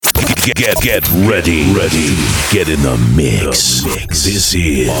Get ready. Get in the mix. This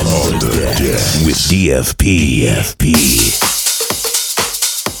is On the Deck with DFP.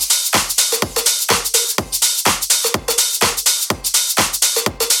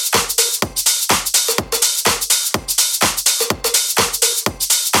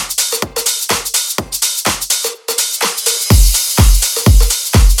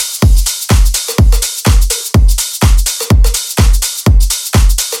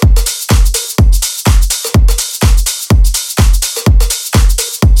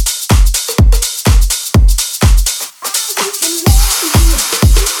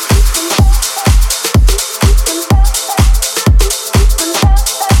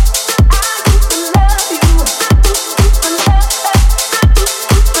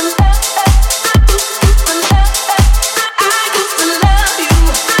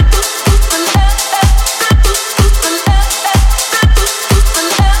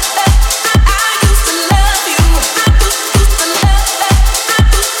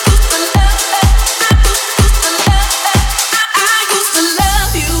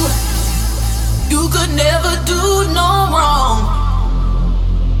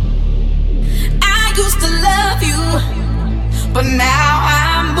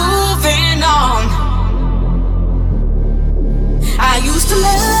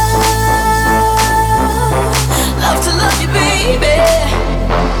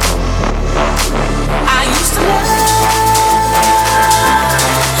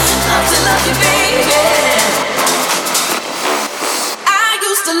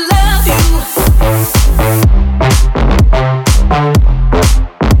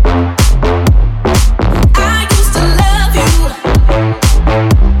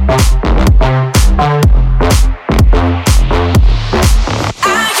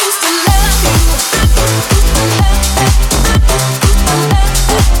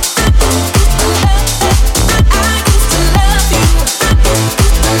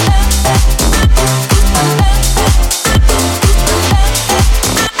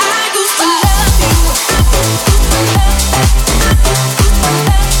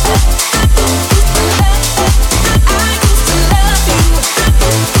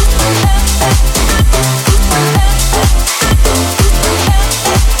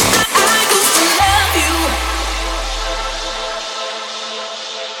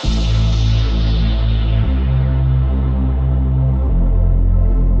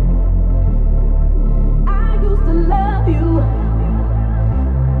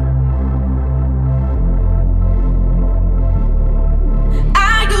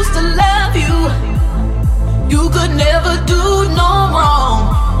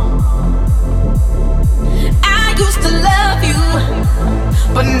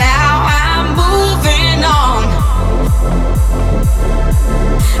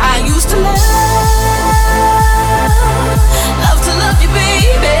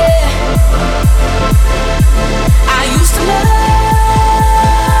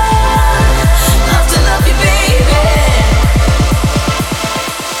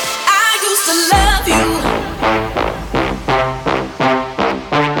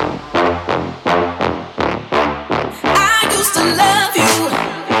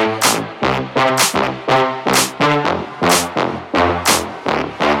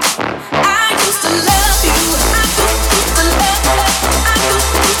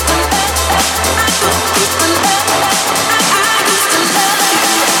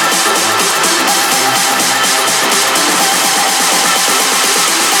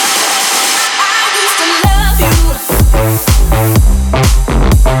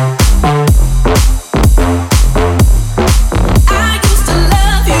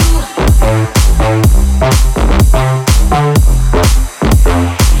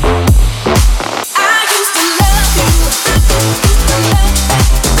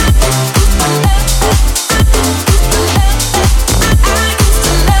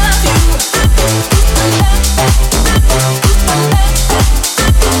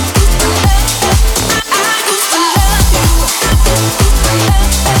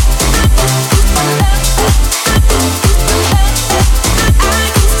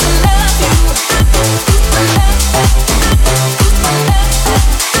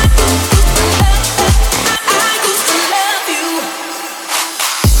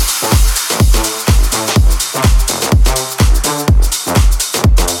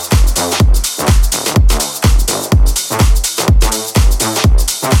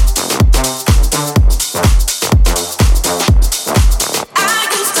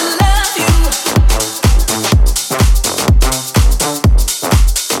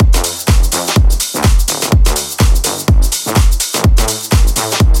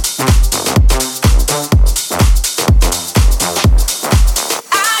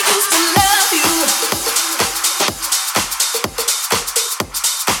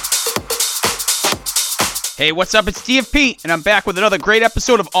 Hey, what's up? It's DFP, and I'm back with another great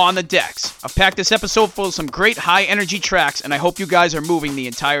episode of On the Decks. I've packed this episode full of some great high-energy tracks, and I hope you guys are moving the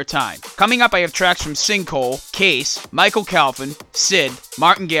entire time. Coming up, I have tracks from Sinkhole, Case, Michael Calfin, Sid,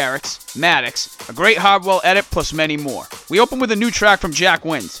 Martin Garrix, Maddox, a great Hardwell edit, plus many more. We open with a new track from Jack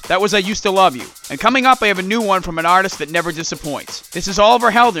Wins. That was I Used to Love You. And coming up, I have a new one from an artist that never disappoints. This is Oliver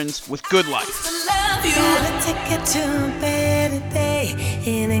Heldens with Good Life. Take it to a better day,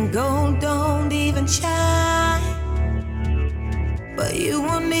 and gold don't even shine. But you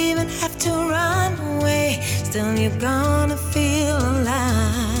won't even have to run away, still you're gonna feel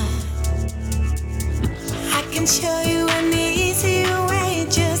alive. I can show you an easy way,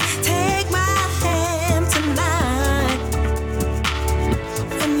 just take my hand tonight.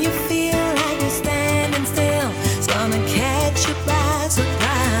 When you feel like you're standing still, it's gonna catch you by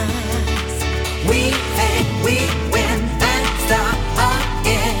surprise. We fade, we win, and start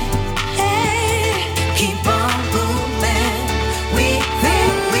again. Hey, keep on moving. We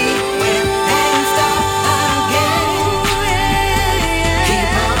fade, we win, and start again.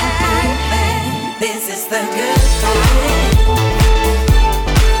 Keep on moving. This is the good life.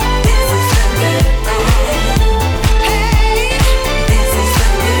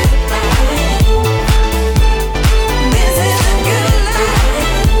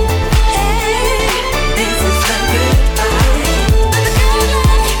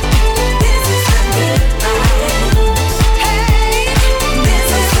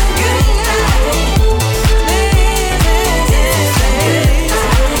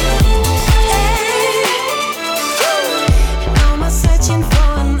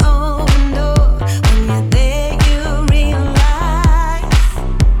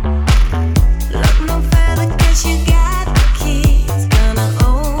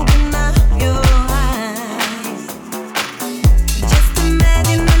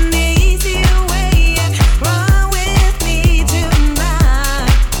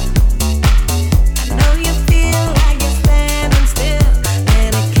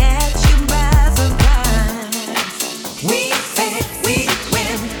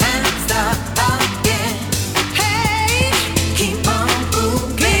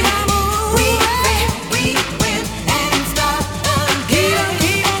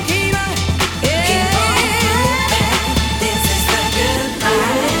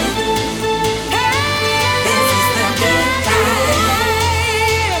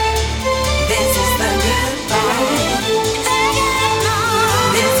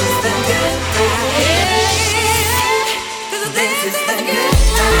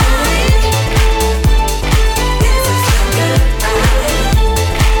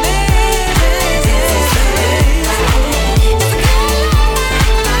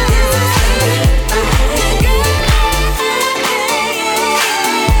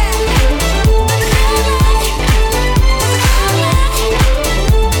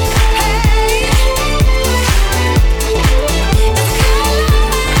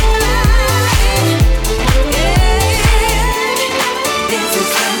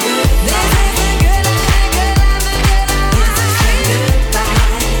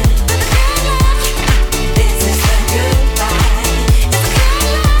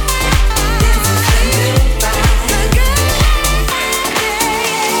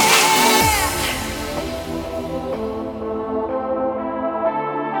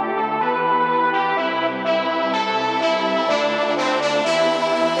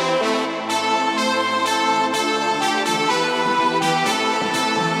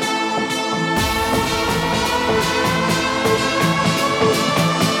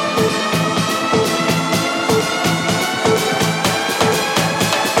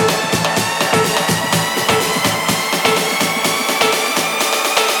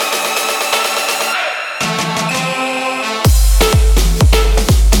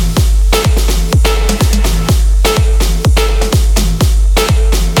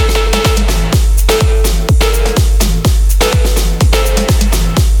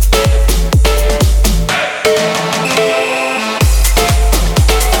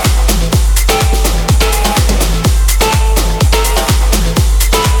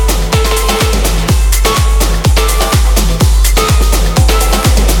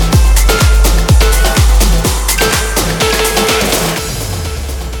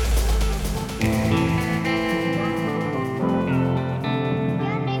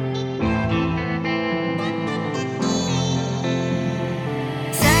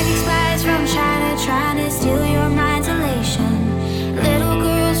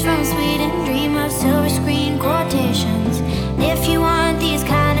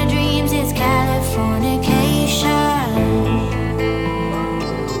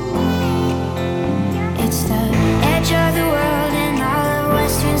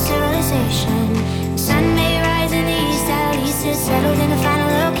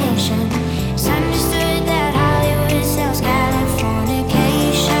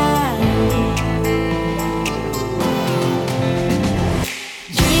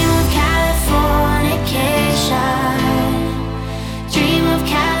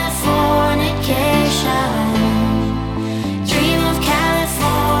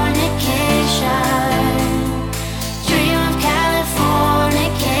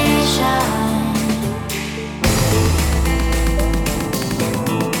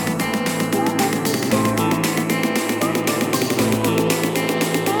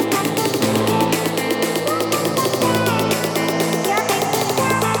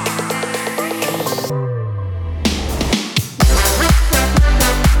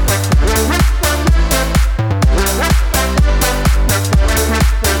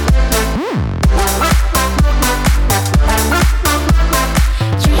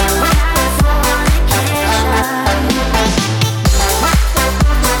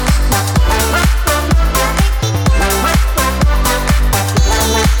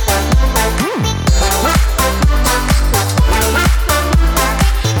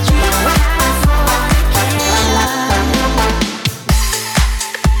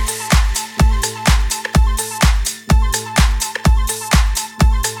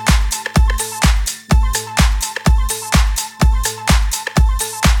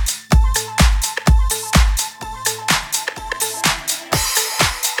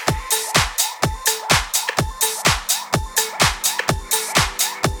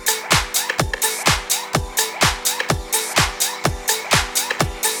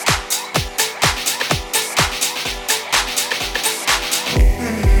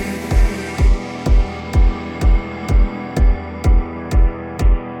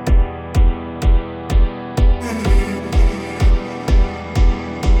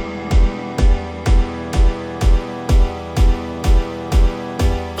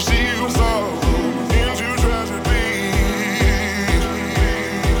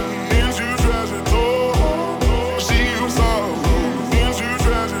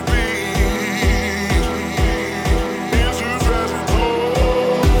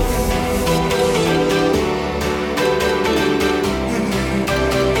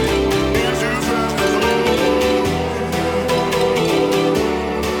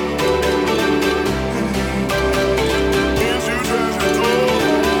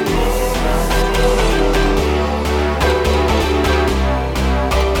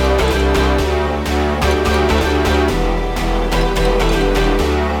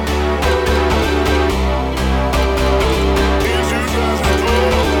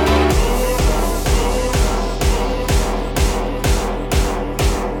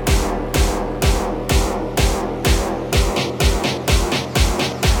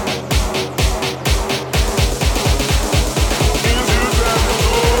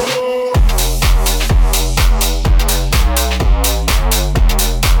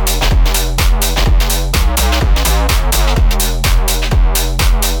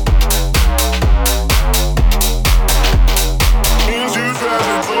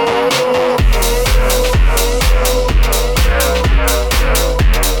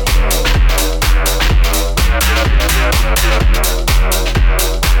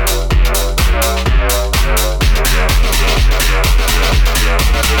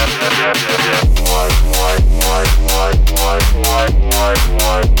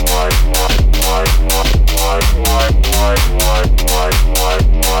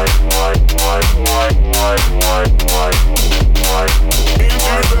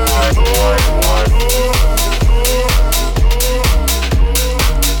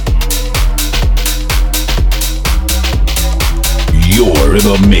 You're in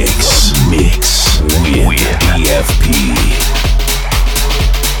the mix with DFP.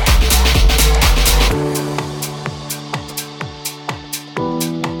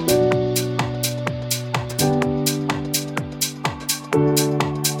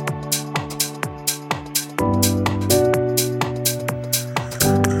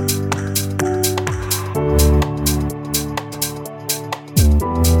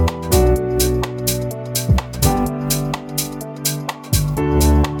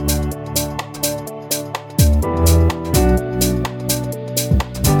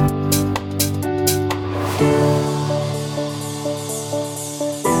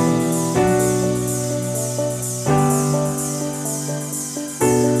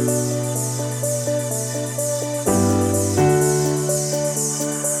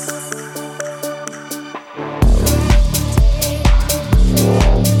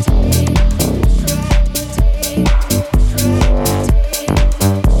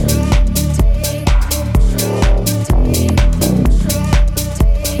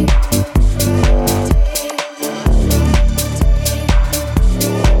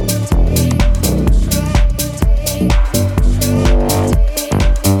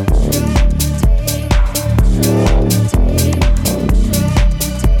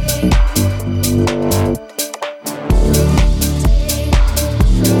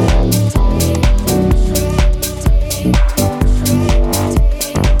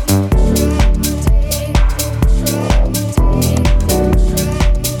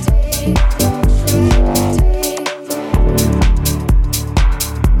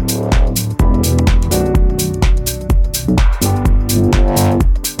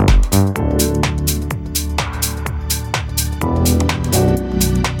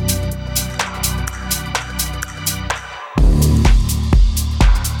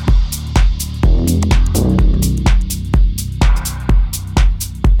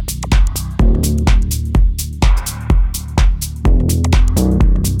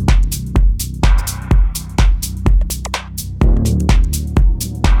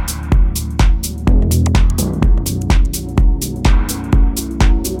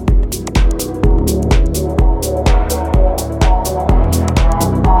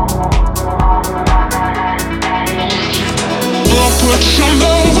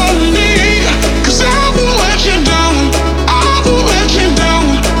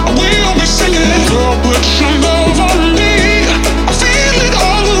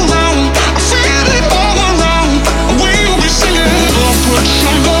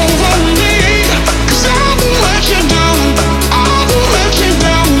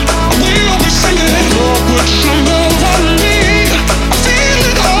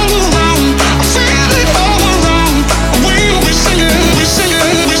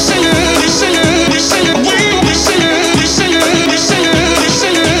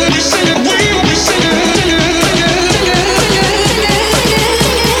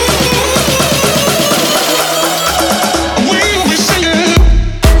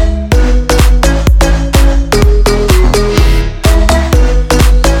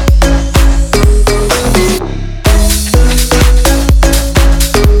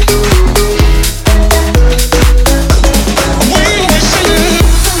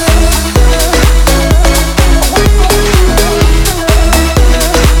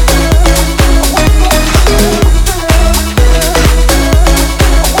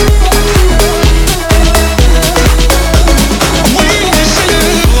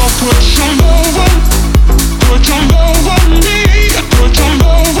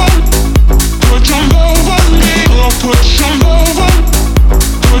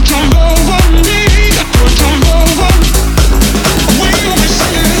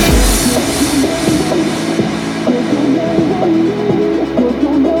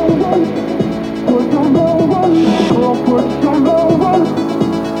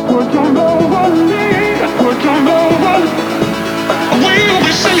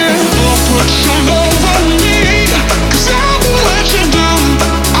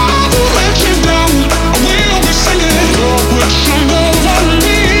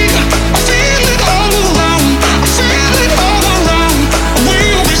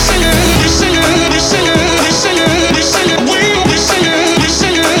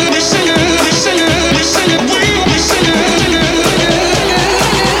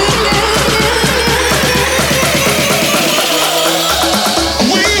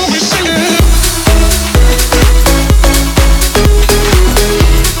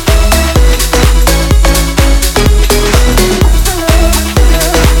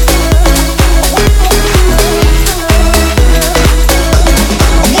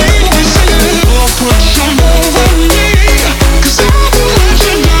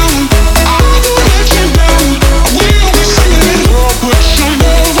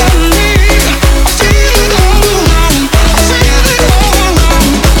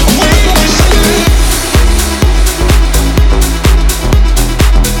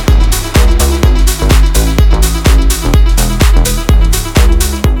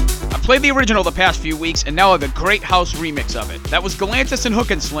 played the original the past few weeks and now have a great house remix of it. That was Galantis and Hook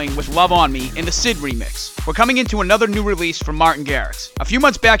and Sling with Love on Me in the Sid remix. We're coming into another new release from Martin Garrix. A few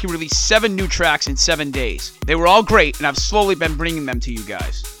months back he released 7 new tracks in 7 days. They were all great and I've slowly been bringing them to you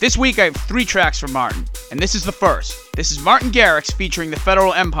guys. This week I have 3 tracks from Martin, and this is the first. This is Martin Garrix featuring the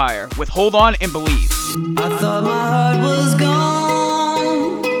Federal Empire with Hold On and Believe. I thought my heart was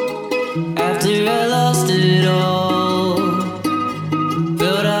gone after I lost it all.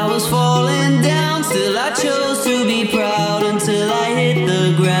 Felt I was falling down, still I chose to be proud until I hit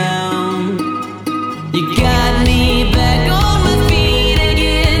the ground. You got me back on my feet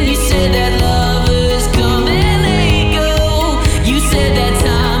again. You said that lovers come and they go. You said that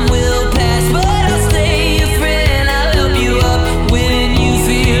time will pass, but I'll stay your friend. I'll help you up when you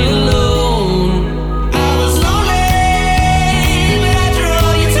feel alone. I was lonely, but after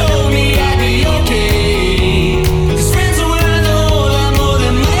all you told me I'd be okay. 'Cause friends are worth a whole lot more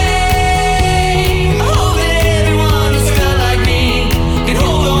than money. I hope that everyone who's felt like me can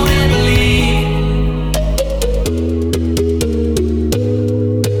hold on and believe.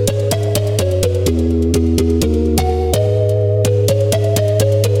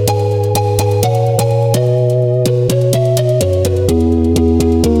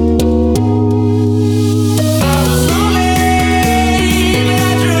 I was lonely, but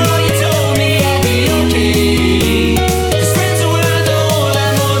after all you told me I'd be okay. 'Cause friends are worth a whole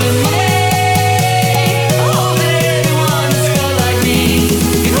lot more than money. I hope that everyone who's felt like me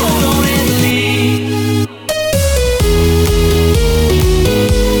can hold on and believe.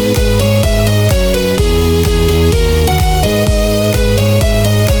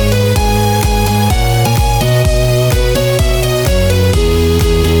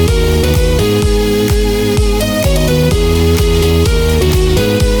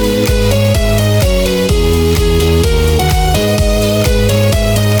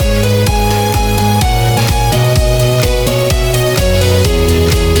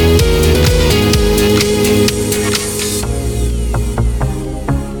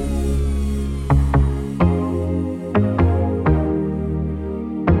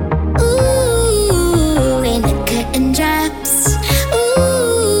 Ooh, when the curtain drops,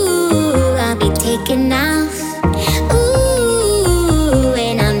 ooh, I'll be taking off. Ooh,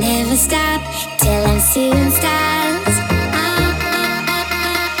 and I'll never stop till I'm seeing stars.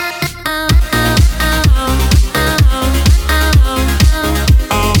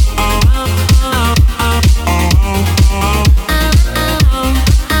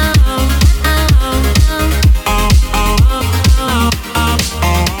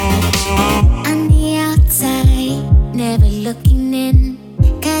 On the outside, never looking in,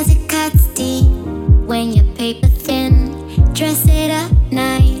 'cause it cuts deep when you're paper thin. Dress it up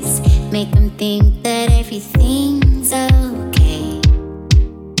nice, make them think that everything's okay.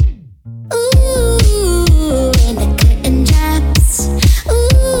 Ooh, when the curtain drops,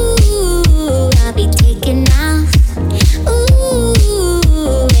 ooh, I'll be taking off.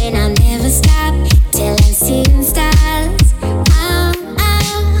 Ooh, and I'll never stop till I'm seeing stars. Oh,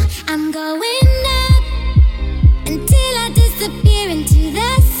 oh, I'm going up until I disappear into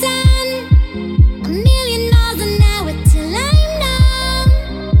the sun. A million miles an hour till I'm numb.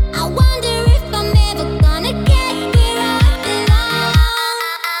 I wonder if I'm ever gonna get where I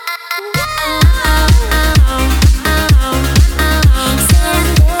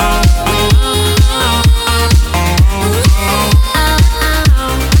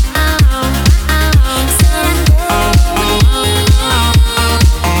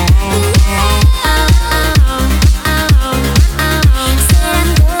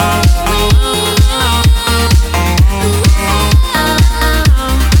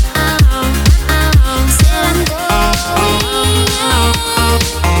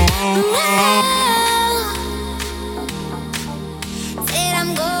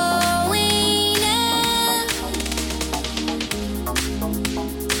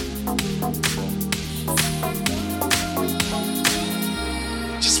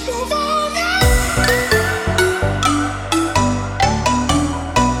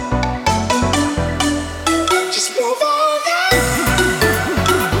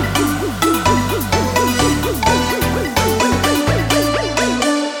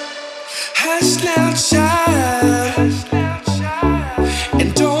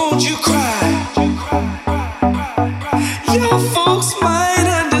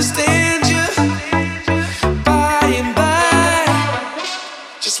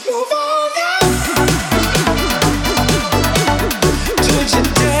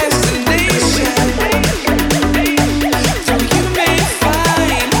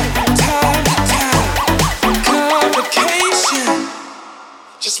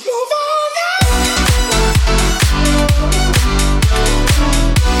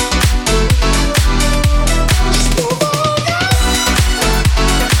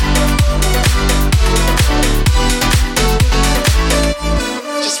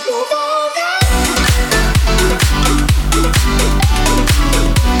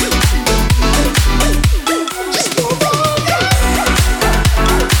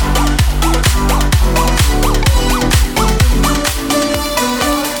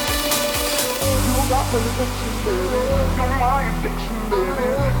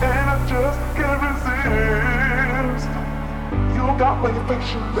my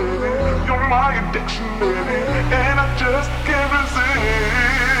affection, baby. You're my addiction, baby. And I just can't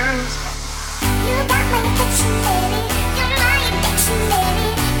resist.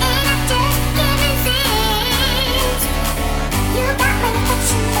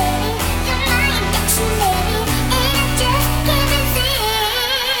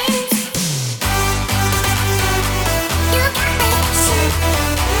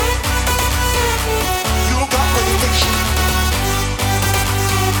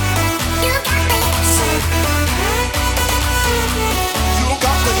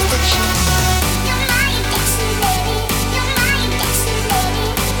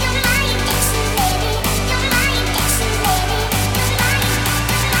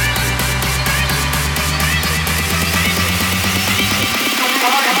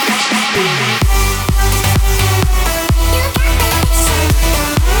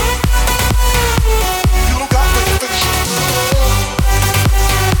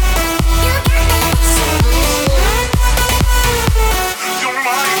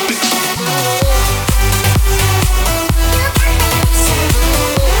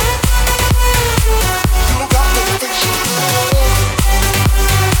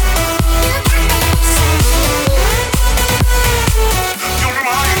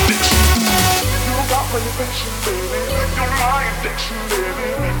 You got my affection, baby. You're my addiction,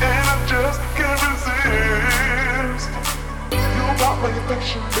 baby. And I just can't resist. You got my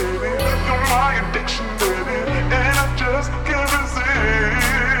affection, baby. You're my addiction, baby. And I just can't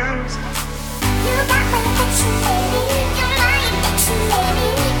resist. You got my affection. You got my affection.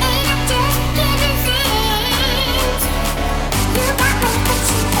 You got my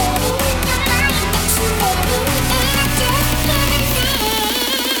affection.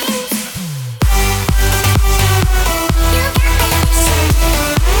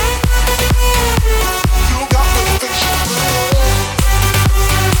 You got my affection. You're my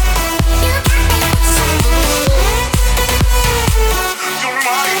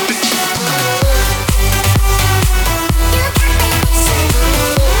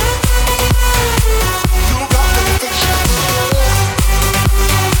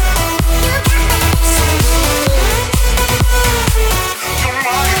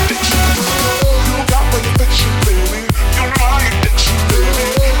addiction, baby. You're my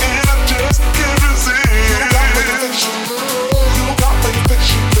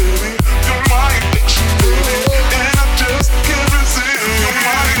addiction, baby. You're my addiction, baby. You're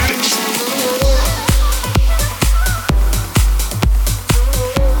my addiction, baby.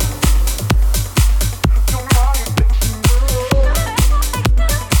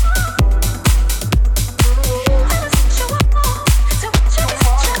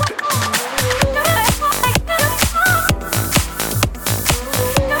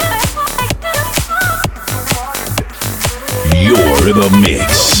 You're in the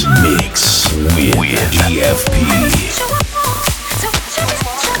mix with DFP.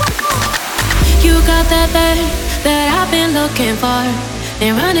 You got that thing that I've been looking for.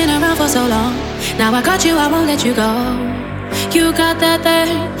 Been running around for so long. Now I got you, I won't let you go. You got that thing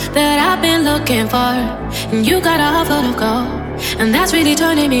that I've been looking for. And you got a heart full of gold. And that's really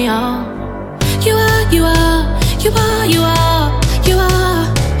turning me on. You are, you are, you are, you are, you are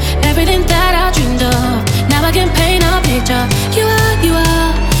everything that I dreamed of. Now I can paint a picture. You are, you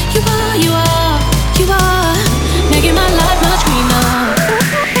are, you are, you are, you are making my life much greener.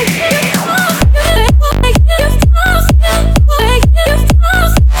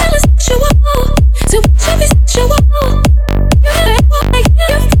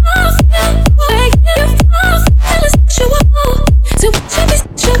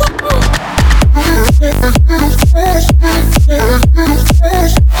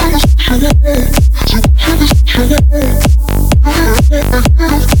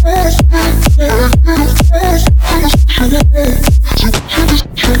 Sexual.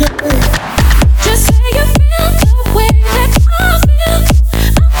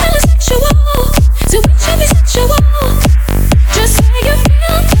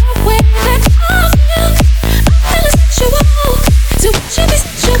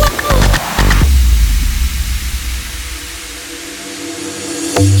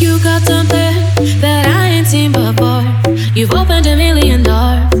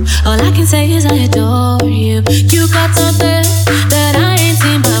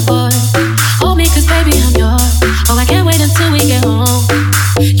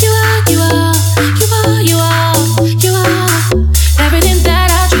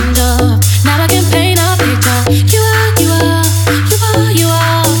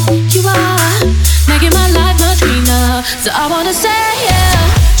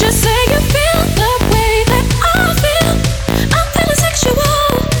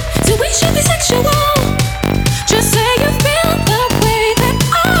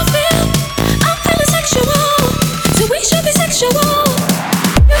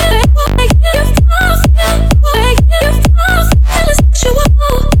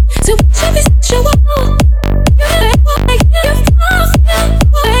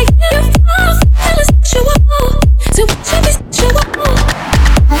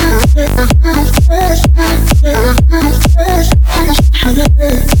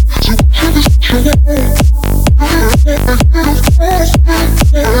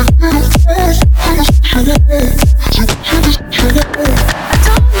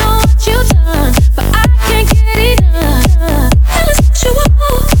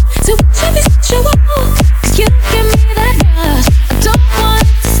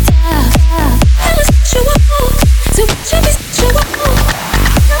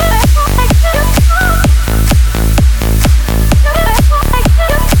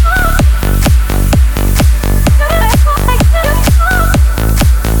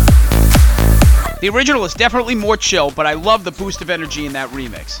 The original is definitely more chill, but I love the boost of energy in that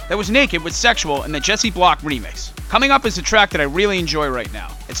remix. That was Naked with Sexual in the Jesse Block remix. Coming up is a track that I really enjoy right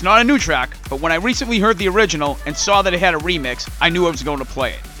now. It's not a new track, but when I recently heard the original and saw that it had a remix, I knew I was going to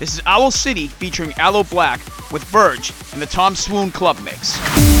play it. This is Owl City featuring Aloe Black with Verge in the Tom Swoon Club mix.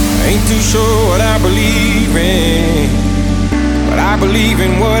 Ain't too sure what I believe in, but I believe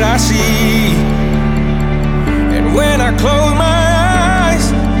in what I see. And when I close my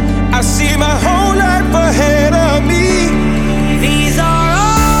eyes, I see my whole life ahead of me. These are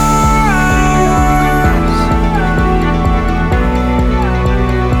ours.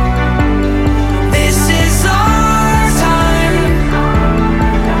 This is our time.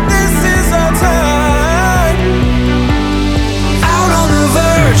 This is our time. Out on the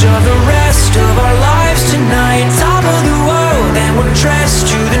verge of the rest of our lives tonight. Top of the world and we're dressed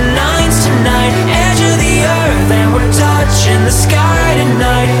to the nines tonight. Edge of the earth and we're touching the sky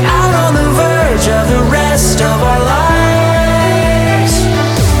tonight. Out on the verge of the rest of our lives.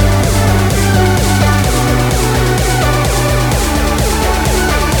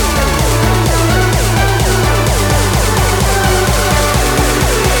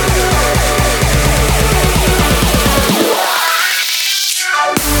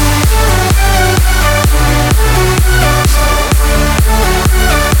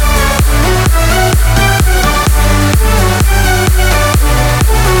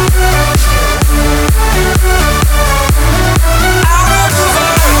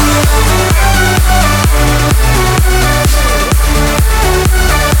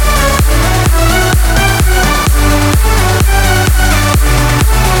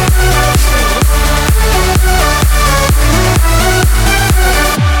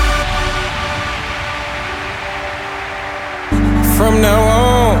 From now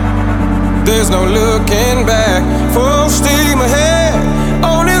on, there's no looking back. Full steam ahead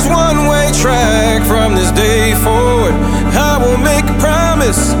on this one-way track. From this day forward, I will make a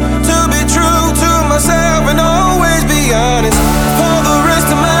promise to be true to myself and always be honest. For the rest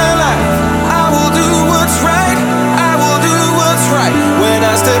of my life, I will do what's right. I will do what's right. When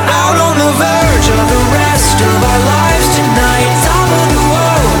I step out on the verge of the rest of our lives tonight. Top of the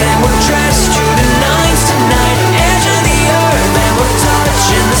world and we're dressed to the nines tonight. Edge of the earth and we're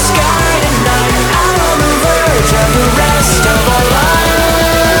touching the sky tonight. Out on the verge of the rest of our lives.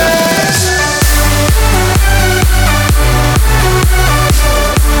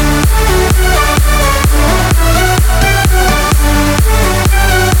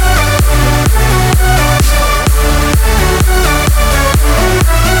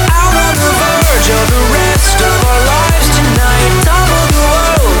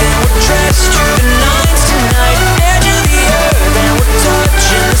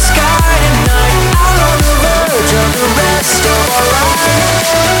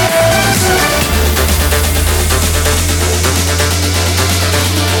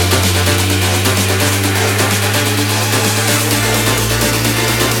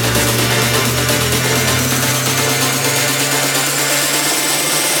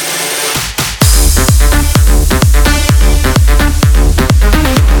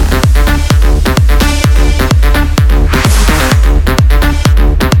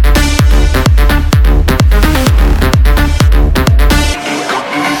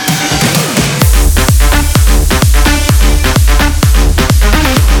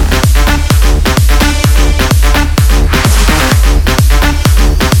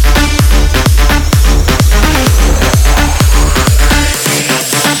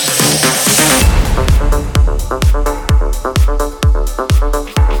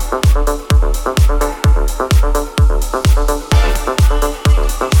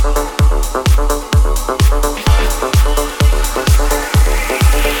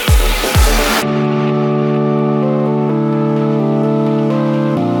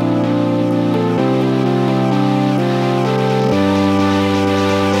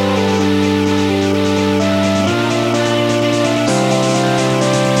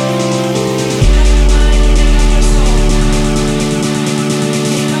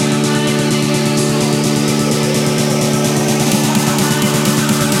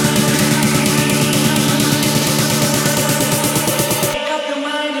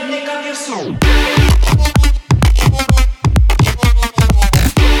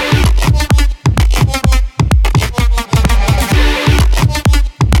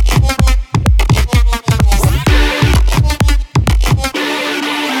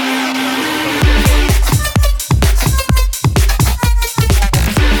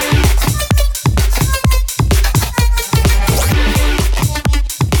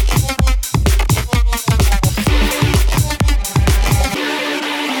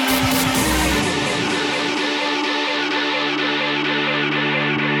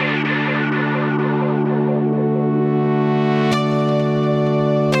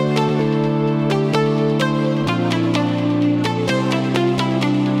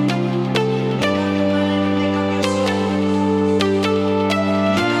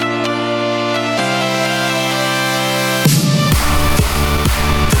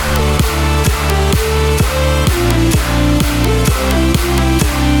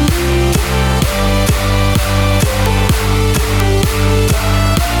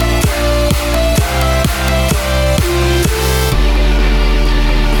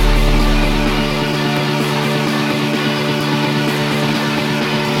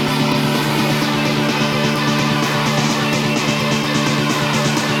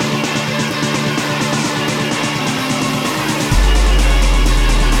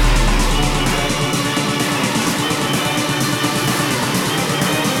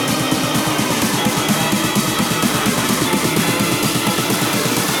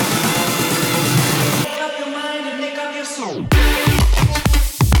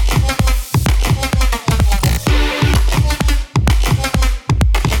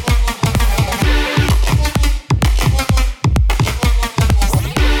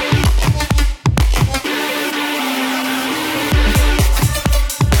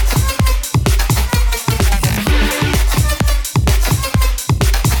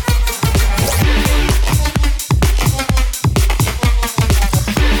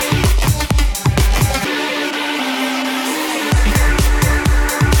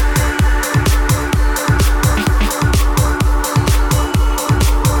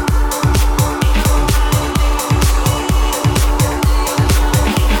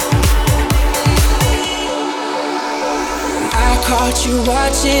 you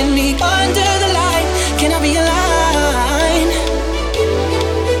watching me under the light. Can I be a line?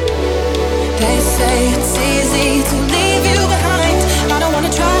 They say it's easy to leave you behind. I don't wanna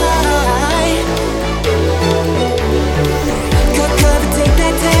try. Cut cover, take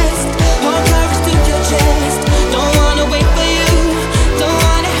that test. Hold courage to your chest. Don't wanna wait for you. Don't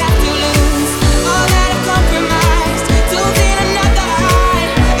wanna have to lose all that I've compromised to get another high.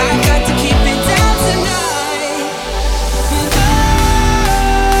 I got to keep it down tonight.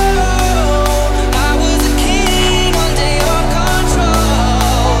 Oh, I was a king under your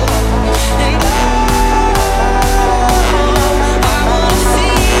control, and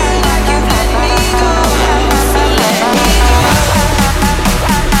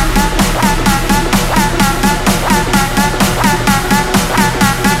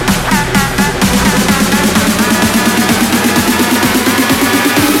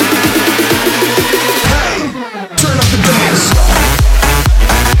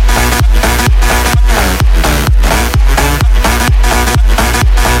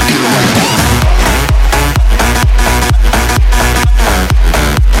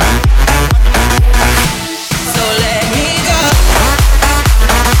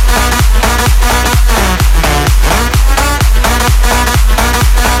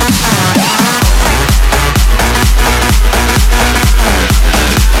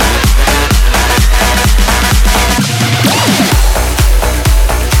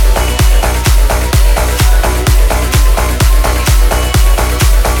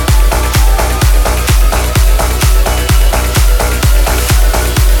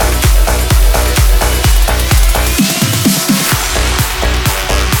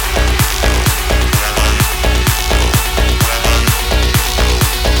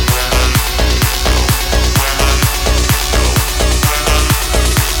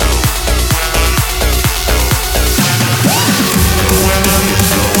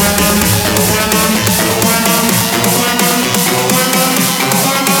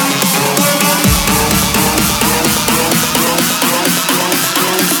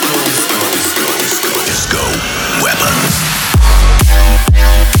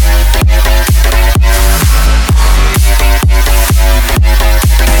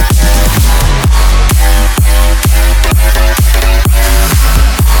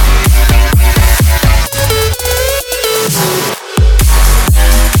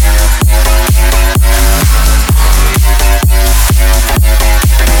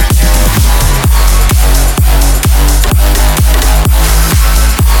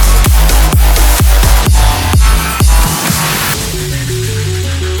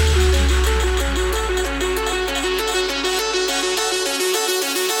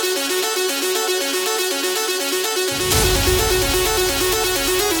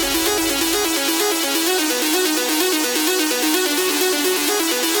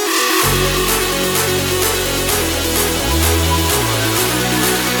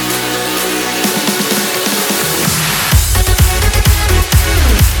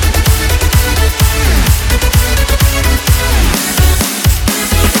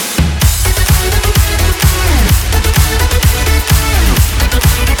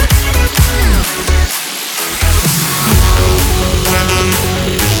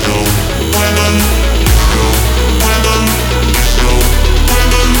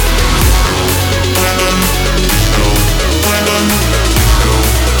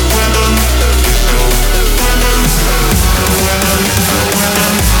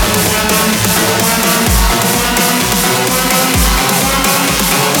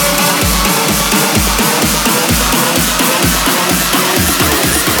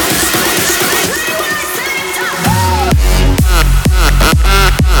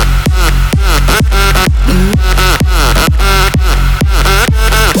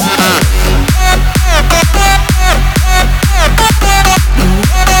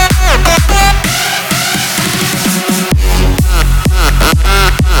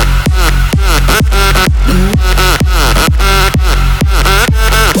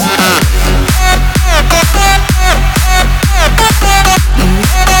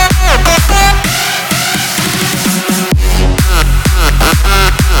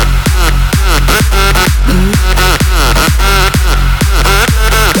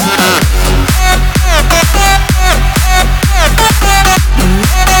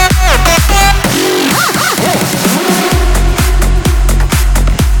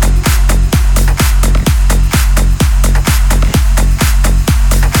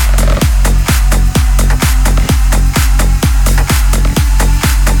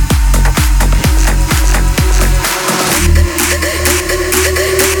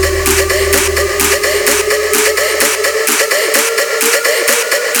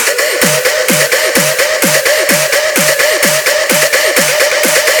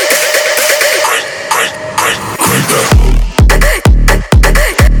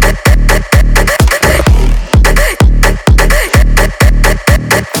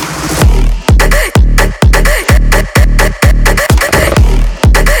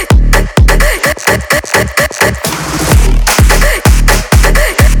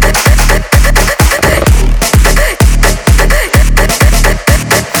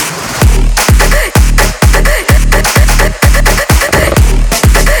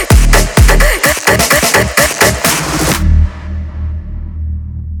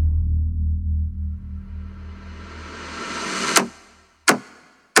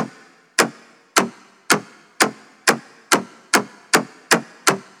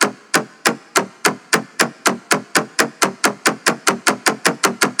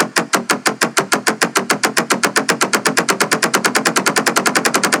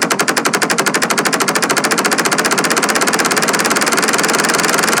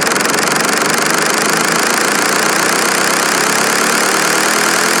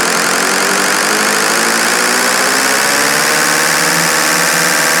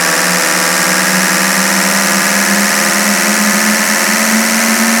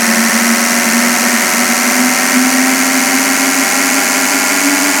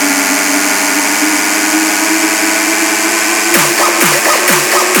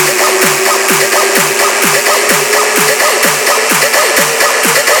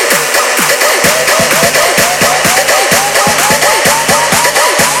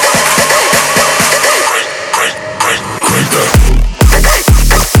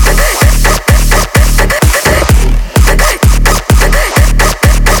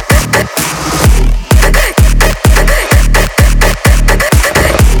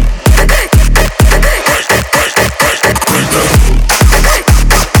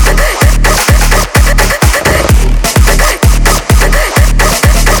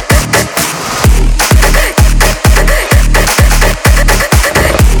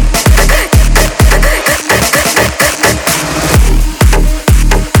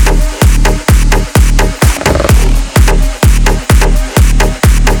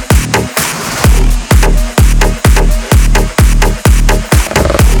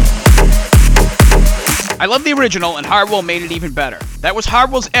I love the original, and Hardwell made it even better. That was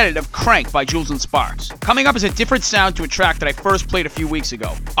Hardwell's edit of Crank by Jules and Sparks. Coming up is a different sound to a track that I first played a few weeks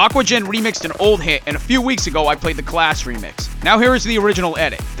ago. Aquagen remixed an old hit, and a few weeks ago I played the Class remix. Now here is the original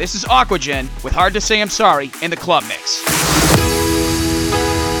edit. This is Aquagen with Hard to Say I'm Sorry in the club mix.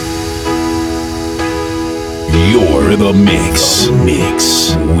 You're in the mix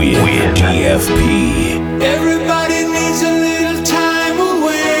with DFP. Everybody needs a little time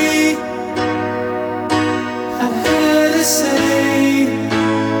away. I had to say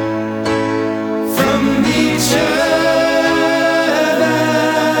from each other.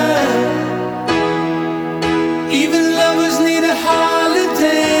 Even lovers need a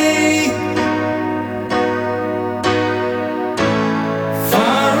holiday.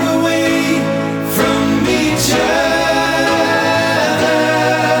 Far away from each other.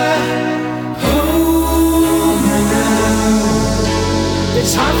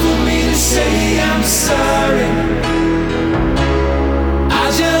 It's hard for me to say I'm sorry. I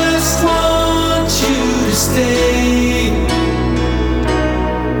just want you to stay.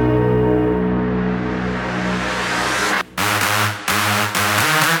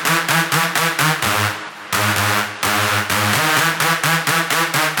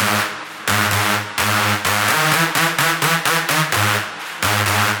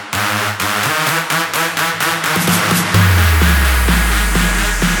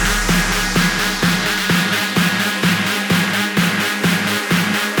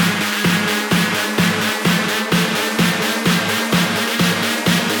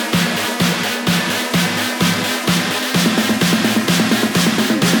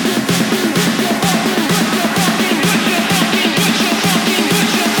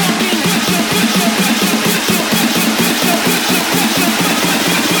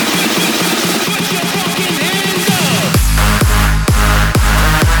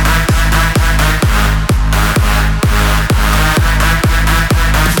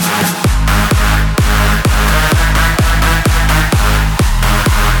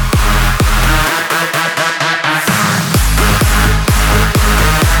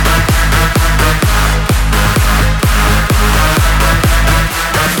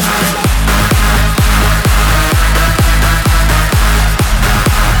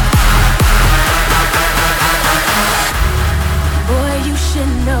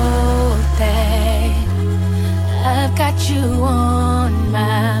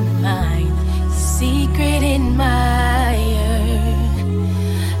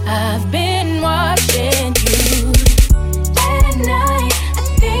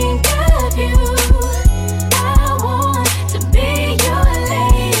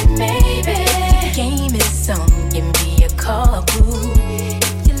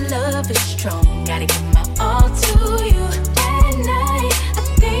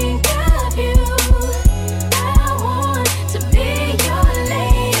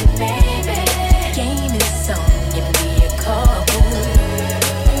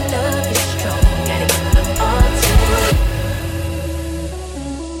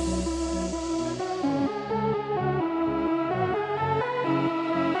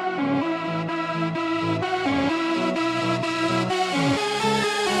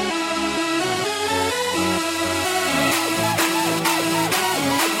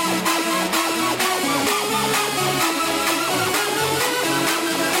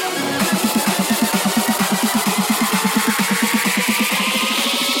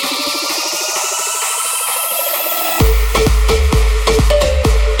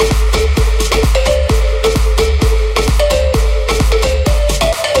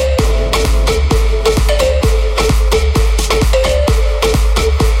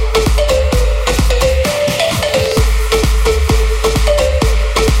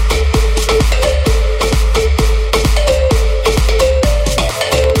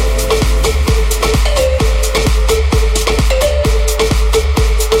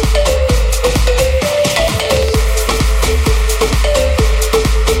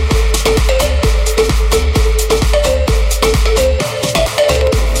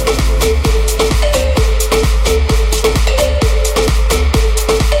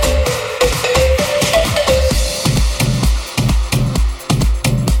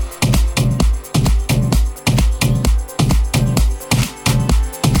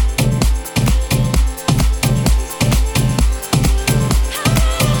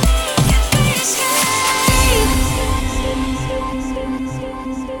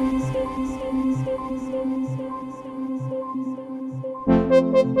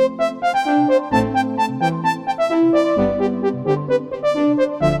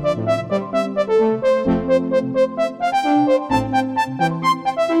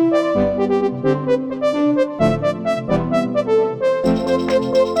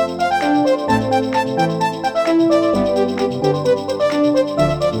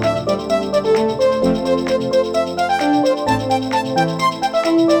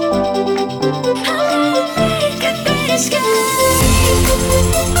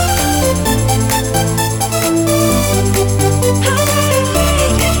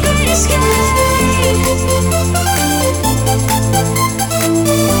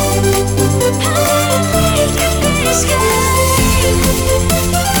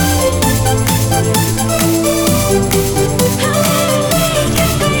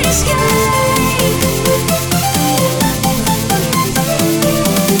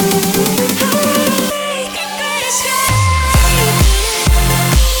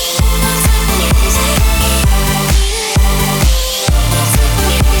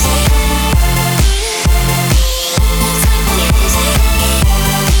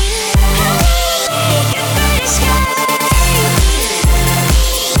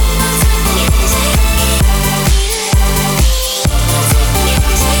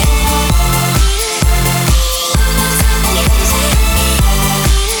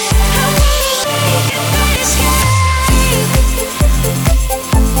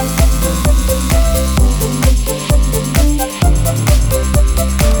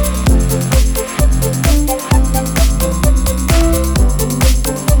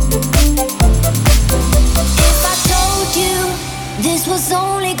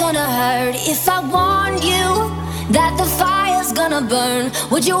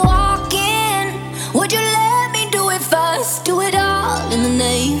 Would you walk in? Would you let me do it first? Do it all in the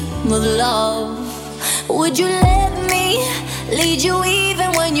name of love. Would you let me lead you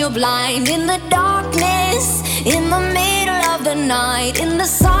even when you're blind? In the darkness, in the middle of the night, in the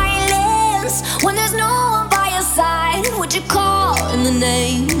silence, when there's no one by your side, would you call in the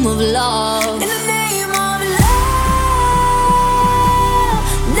name of love? In the name of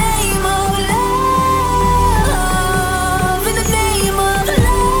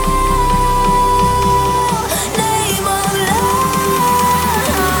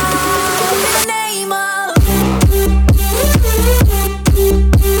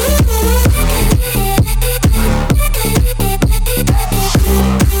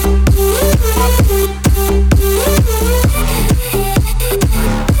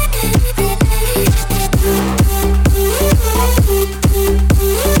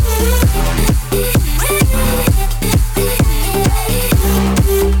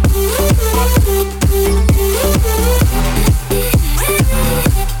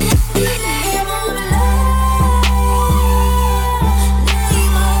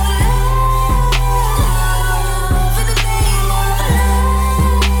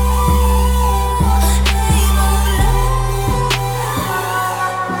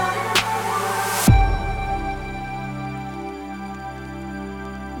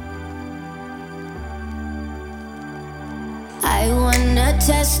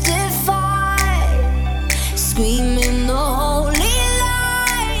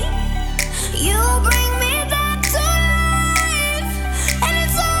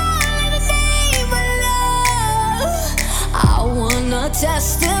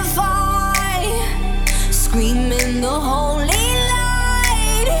testify, screaming the holy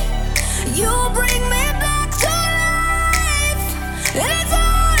light. You bring me back to life, and it's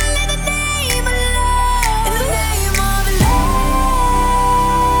all in the name of love. In the name of love,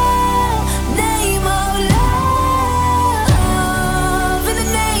 name of love. In the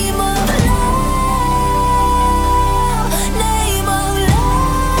name of love, name of love.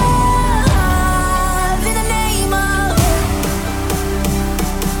 In the name of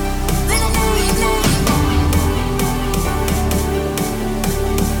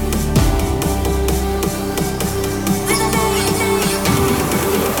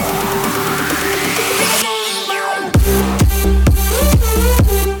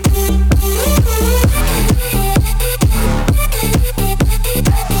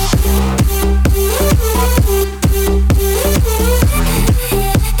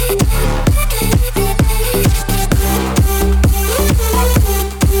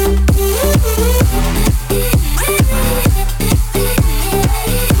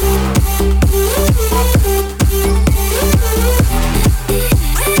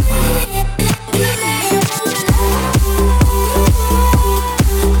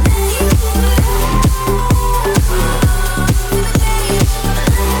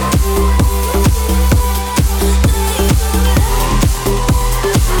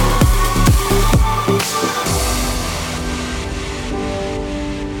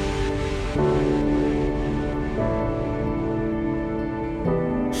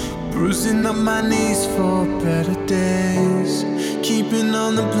bruising up my knees for better days, keep keeping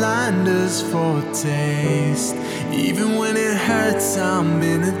on the blinders for a taste. Even when it hurts, I'm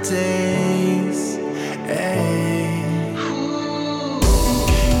in a daze. Hey.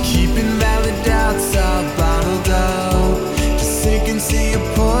 Keeping valid doubts are bottled up, just so you can see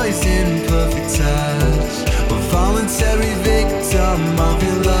your poison, perfect touch. A voluntary victim of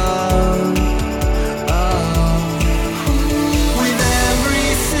your love. With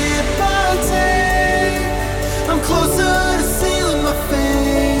every sip I take, I'm closer to sealing my fate.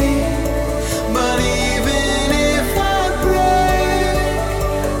 But even if I break,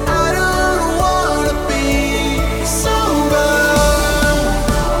 I don't wanna be sober.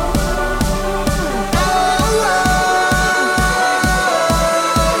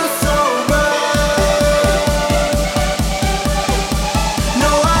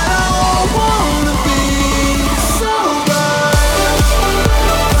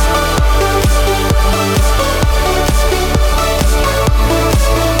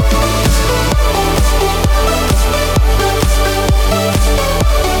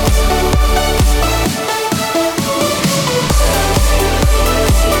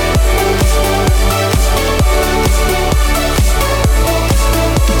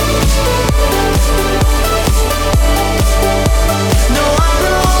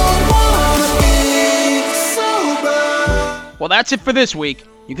 Well, that's it for this week.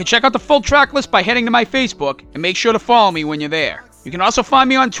 You can check out the full track list by heading to my Facebook, and make sure to follow me when you're there. You can also find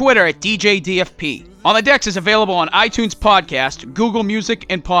me on Twitter at DJDFP. On the Decks is available on iTunes Podcast, Google Music,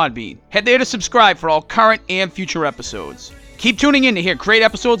 and Podbean. Head there to subscribe for all current and future episodes. Keep tuning in to hear great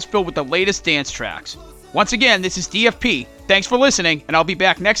episodes filled with the latest dance tracks. Once again, this is DFP. Thanks for listening, and I'll be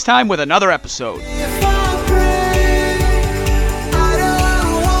back next time with another episode.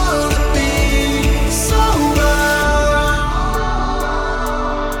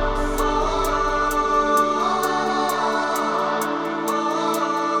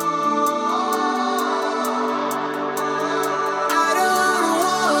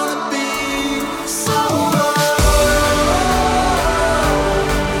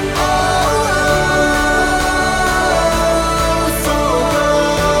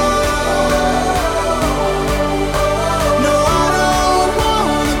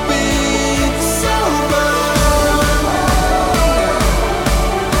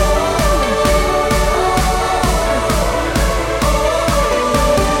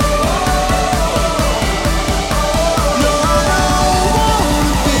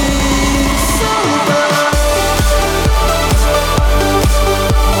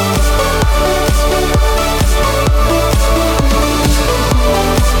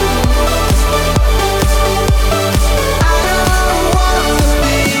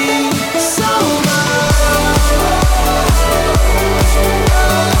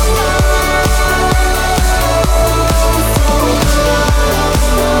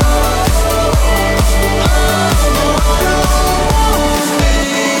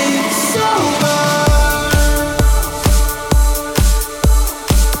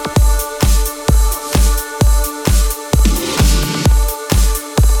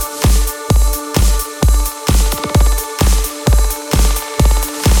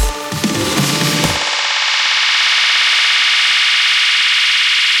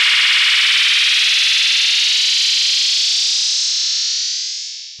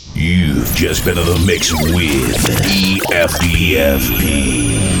 You've just been in the mix with DFP.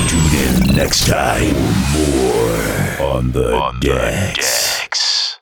 Tune in next time for more on the decks.